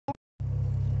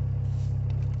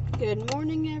Good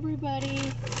morning,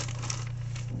 everybody.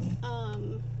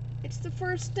 It's the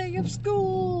first day of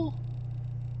school.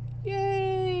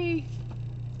 Yay!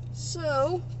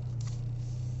 So,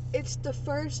 it's the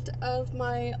first of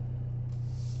my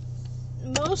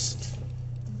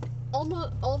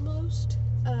almost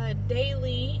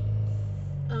daily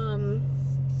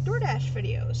DoorDash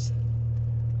videos.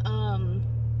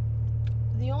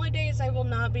 The only days I will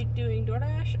not be doing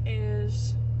DoorDash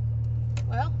is,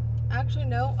 well, actually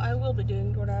no, I will be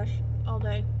doing DoorDash all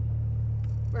day.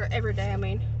 Or every day, I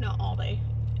mean, not all day,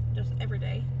 just every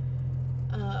day.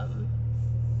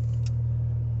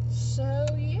 So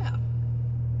yeah,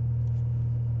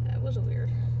 that was weird.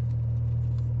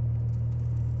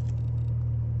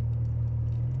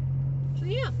 So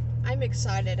yeah, I'm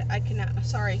excited. I cannot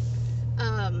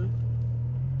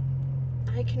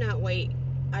wait.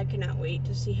 I cannot wait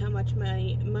to see how much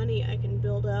money I can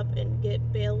build up and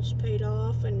get bills paid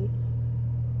off and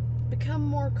become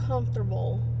more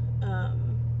comfortable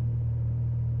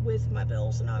with my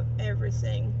bills and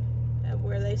everything and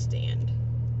where they stand,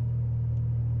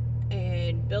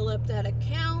 and build up that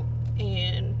account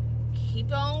and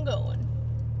keep on going.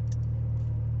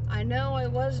 I know I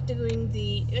was doing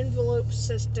the envelope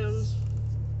system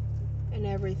and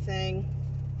everything.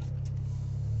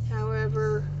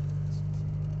 However,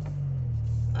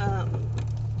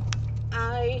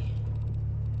 I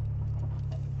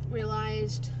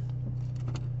realized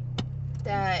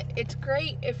that it's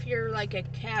great if you're like a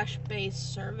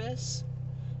cash-based service,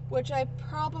 which I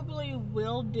probably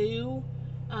will do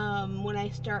when I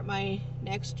start my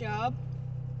next job.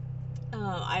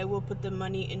 I will put the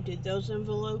money into those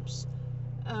envelopes,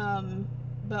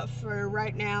 but for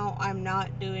right now I'm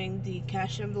not doing the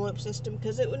cash envelope system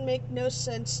because it would make no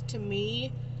sense to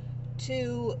me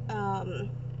to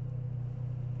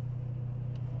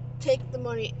take the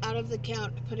money out of the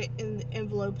account, put it in the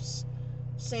envelopes,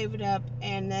 save it up,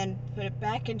 and then put it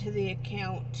back into the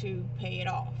account to pay it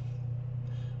off.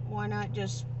 Why not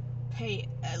just pay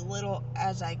a little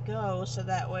as I go, so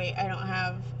that way I don't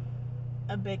have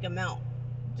a big amount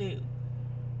due,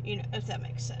 if that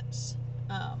makes sense.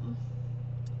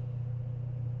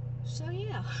 So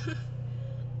yeah,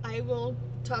 I will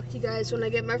talk to you guys when I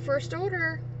get my first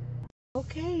order.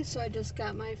 Okay, so I just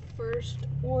got my first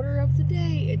order of the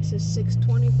day. It's a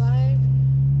 $6.25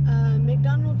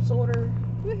 McDonald's order.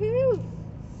 Woohoo!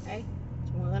 Okay,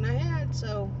 it's more than I had,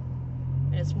 and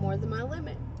it's more than my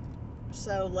limit.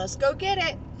 So let's go get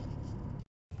it.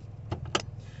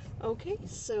 Okay,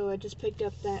 so I just picked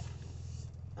up that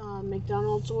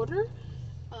McDonald's order,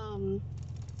 and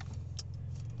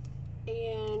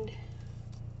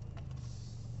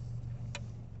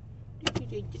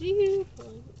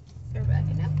they're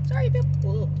backing out. Sorry, Bill.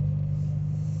 Whoa.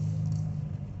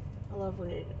 I love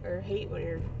hate when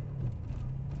your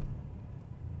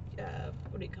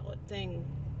what do you call it, thing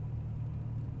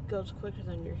goes quicker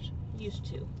than you're used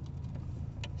to.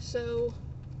 So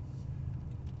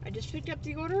I just picked up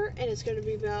the order, and it's going to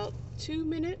be about 2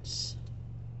 minutes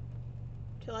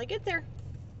till I get there.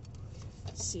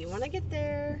 See you when I get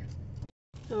there.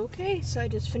 Okay, so I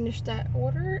just finished that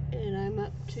order, and I'm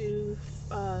up to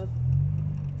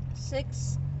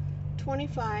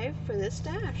 $6.25 for this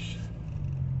dash.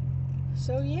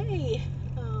 So yay.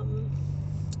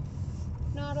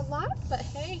 Not a lot, but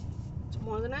hey, it's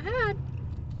more than I had.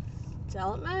 That's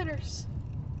all that matters.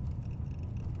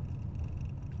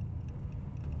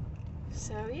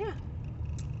 So yeah,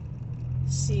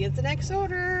 see you at the next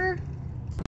order.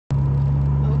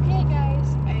 Okay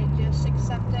guys, I just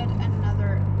accepted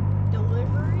another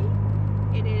delivery.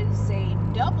 It is a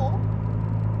double,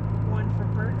 one for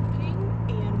Burger King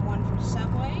and one for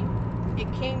Subway. It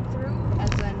came through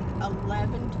as an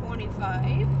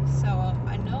 $11.25, so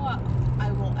I know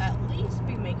I will at least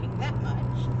be making that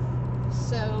much.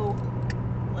 So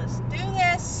let's do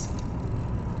this.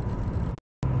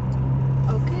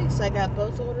 Okay, so I got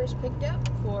both orders picked up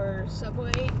for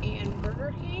Subway and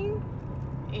Burger King,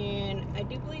 and I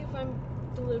do believe I'm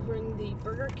delivering the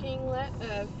Burger King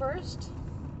first,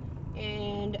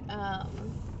 and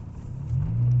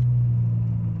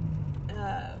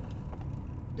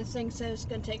the thing says it's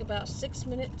going to take about 6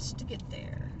 minutes to get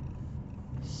there.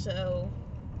 So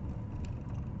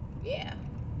yeah,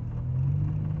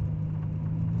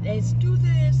 let's do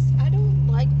this. I don't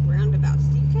like roundabouts.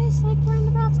 Do you guys like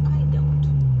roundabouts? I don't.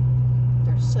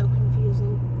 They're so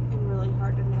confusing and really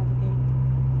hard to navigate,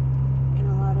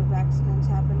 and a lot of accidents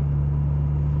happen.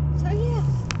 So yeah.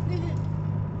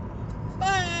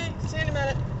 Bye. See you in a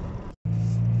minute.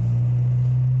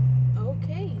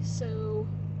 Okay, so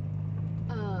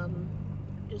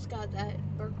just got that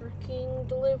Burger King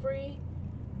delivery.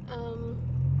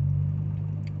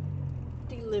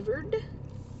 delivered.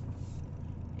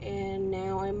 And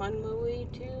now I'm on my way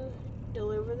to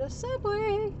deliver the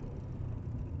Subway.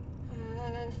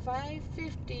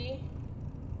 5:50,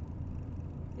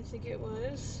 I think it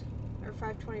was, or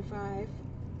 5:25. I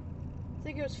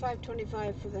think it was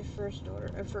 5:25 for the first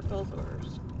order, or for both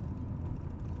orders,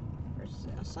 or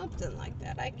something like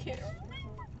that. I can't remember.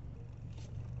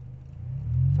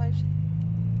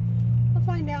 We'll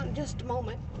find out in just a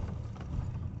moment.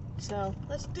 So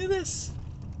let's do this.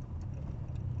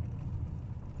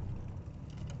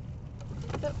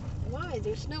 But why?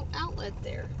 There's no outlet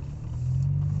there.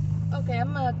 Okay,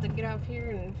 I'm gonna have to get out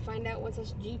here and find out what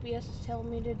this GPS is telling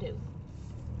me to do.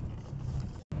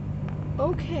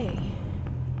 Okay.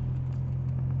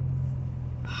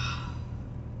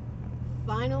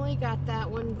 Finally got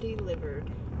that one delivered.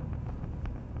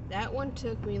 That one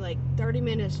took me like 30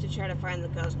 minutes to try to find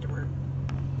the customer.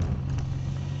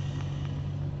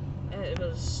 It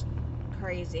was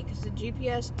crazy because the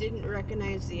GPS didn't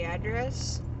recognize the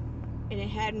address, and it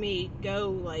had me go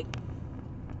like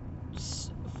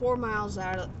 4 miles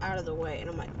out of the way, and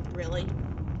I'm like, really?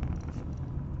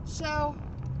 So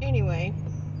anyway,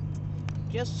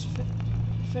 just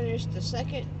finished the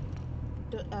second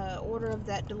order of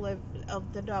that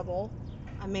of the double.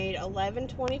 I made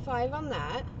 $11.25 on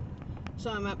that, so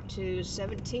I'm up to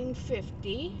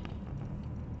 $17.50,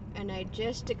 and I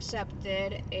just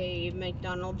accepted a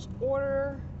McDonald's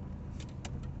order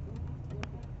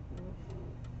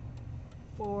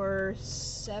for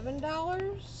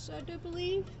 $7, I do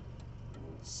believe.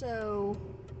 So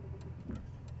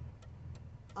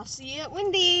I'll see you at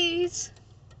Wendy's.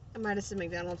 I might have said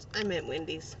McDonald's. I meant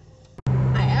Wendy's.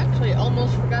 I actually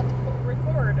almost forgot to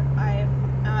record. I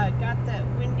got that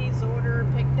Wendy's order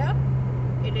picked up.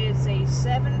 It is a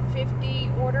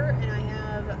 $7.50 order, and I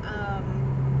have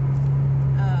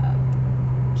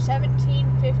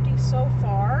 $17.50 so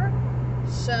far.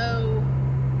 So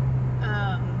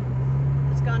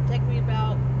it's gonna take me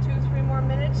about 2-3 more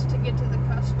minutes to get to the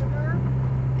customer,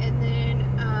 and then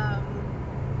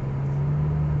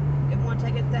once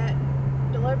I get that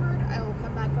delivered, I will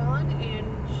come back on and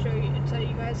show you and tell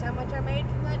you guys how much I made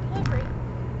from that delivery.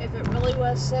 If it really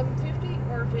was $7.50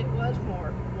 or if it was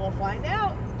more, we'll find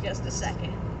out in just a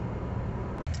second.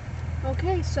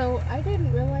 Okay, so I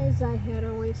didn't realize I had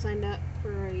only signed up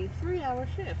for a 3-hour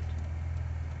shift.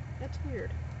 That's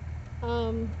weird.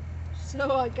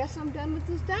 So I guess I'm done with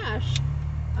this dash.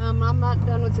 I'm not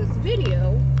done with this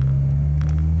video,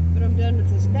 but I'm done with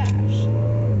this dash.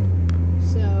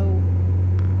 So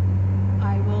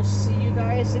I will see you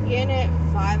guys again at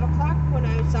 5 o'clock when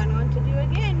I sign on to do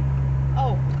again.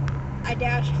 Oh, I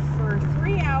dashed for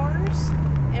 3 hours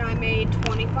and I made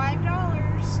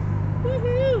 $25.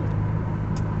 Woohoo!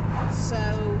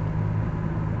 So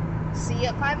see you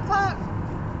at 5 o'clock.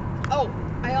 Oh,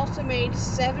 I also made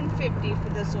 $7.50 for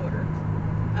this order.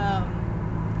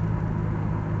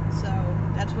 So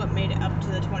that's what made it up to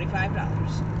the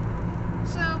 $25.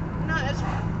 So not as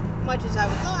much as I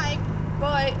would like,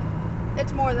 but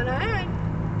it's more than I had.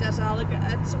 That's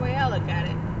the way I look at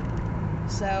it.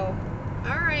 So,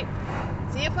 alright.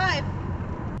 See you at 5.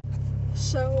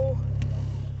 So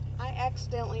I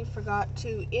accidentally forgot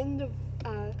to end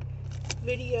the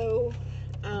video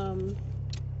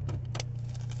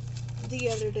the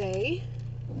other day.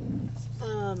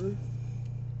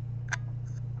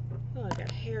 Oh, I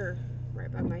got hair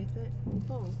right by my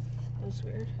phone. That's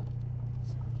weird.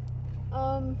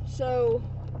 So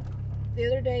the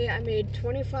other day I made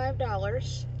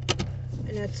 $25,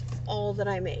 and that's all that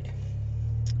I made.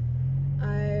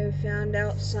 I found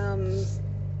out some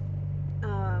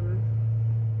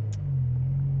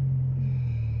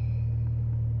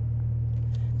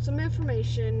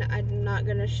information I'm not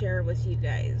gonna share with you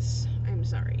guys. I'm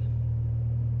sorry.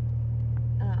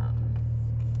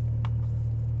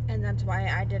 And that's why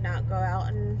I did not go out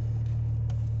and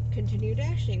continue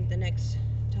dashing the next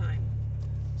time.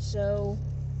 So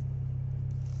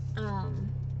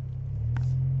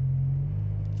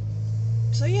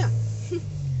so yeah.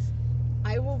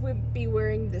 I will be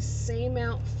wearing the same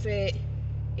outfit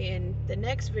in the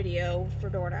next video for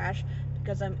DoorDash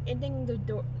because I'm ending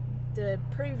the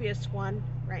previous one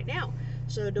right now.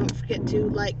 So don't forget to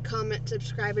like, comment,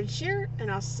 subscribe, and share, and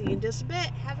I'll see you in just a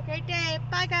bit. Have a great day.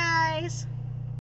 Bye, guys.